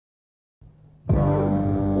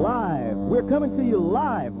We're coming to you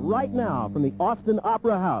live right now from the Austin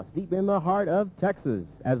Opera House, deep in the heart of Texas,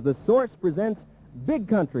 as The Source presents Big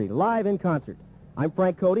Country live in concert. I'm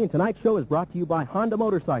Frank Cody, and tonight's show is brought to you by Honda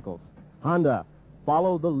Motorcycles. Honda,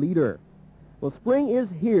 follow the leader. Well, spring is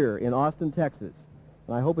here in Austin, Texas,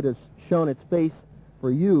 and I hope it has shown its face for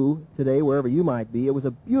you today, wherever you might be. It was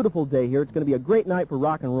a beautiful day here. It's going to be a great night for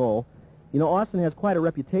rock and roll. You know, Austin has quite a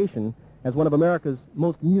reputation as one of America's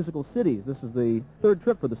most musical cities. This is the third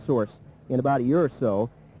trip for The Source in about a year or so.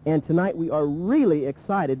 And tonight we are really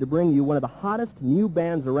excited to bring you one of the hottest new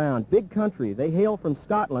bands around, Big Country. They hail from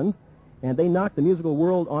Scotland, and they knocked the musical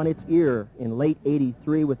world on its ear in late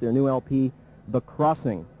 '83 with their new LP, The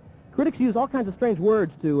Crossing. Critics use all kinds of strange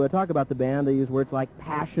words to talk about the band. They use words like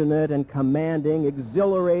passionate and commanding,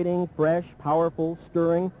 exhilarating, fresh, powerful,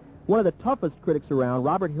 stirring. One of the toughest critics around,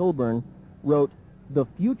 Robert Hilburn, wrote, "The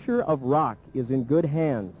future of rock is in good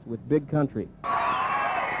hands with Big Country."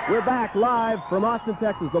 We're back live from Austin,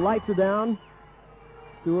 Texas. The lights are down.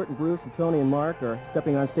 Stuart and Bruce and Tony and Mark are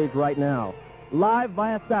stepping on stage right now. Live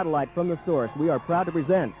via satellite from The Source, we are proud to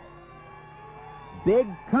present Big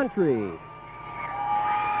Country.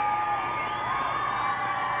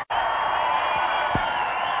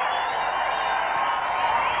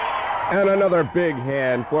 And another big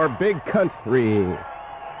hand for Big Country.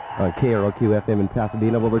 On KROQ FM in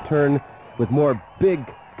Pasadena, we'll return with more Big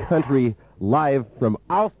Country live from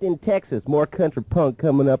Austin, Texas. More country punk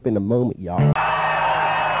coming up in a moment, y'all.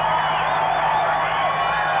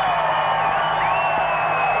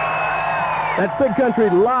 That's Big Country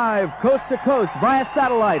live, coast to coast, via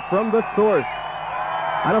satellite from The Source.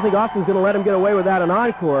 I don't think Austin's going to let him get away without an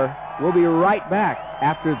encore. We'll be right back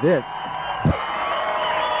after this.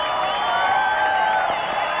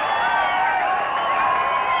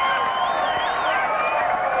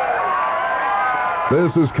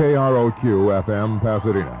 This is KROQ FM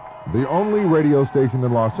Pasadena, the only radio station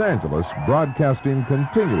in Los Angeles broadcasting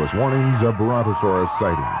continuous warnings of Brontosaurus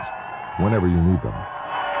sightings whenever you need them.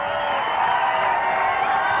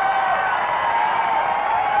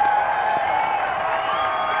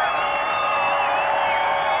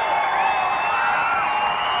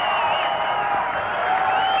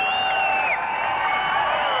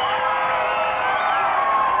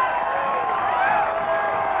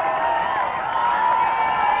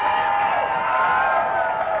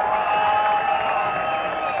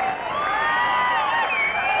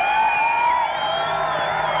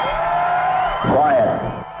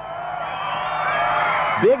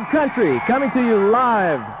 Big Country coming to you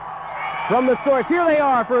live from The Source. Here they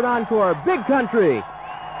are for an encore. Big Country.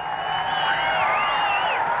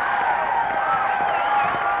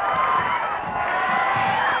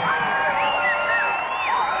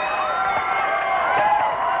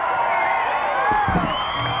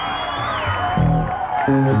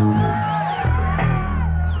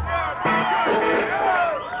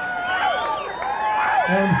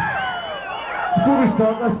 Before we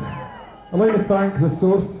start this, I'd like to thank The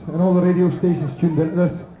Source and all the radio stations tuned into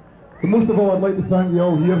this. But most of all, I'd like to thank you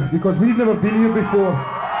all here, because we've never been here before.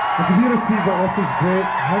 And to hear us speak about this is great.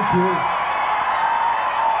 Thank you.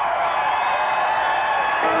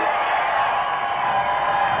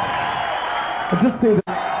 I just say that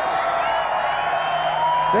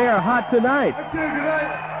they are hot tonight.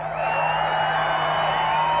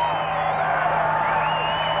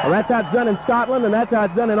 Well, that's how it's done in Scotland, and that's how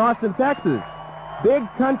it's done in Austin, Texas. Big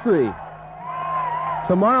Country.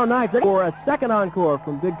 Tomorrow night for a second encore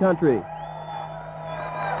from Big Country.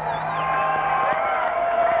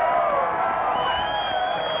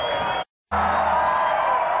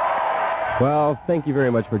 Well, thank you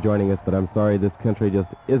very much for joining us, but I'm sorry this country just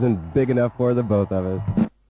isn't big enough for the both of us.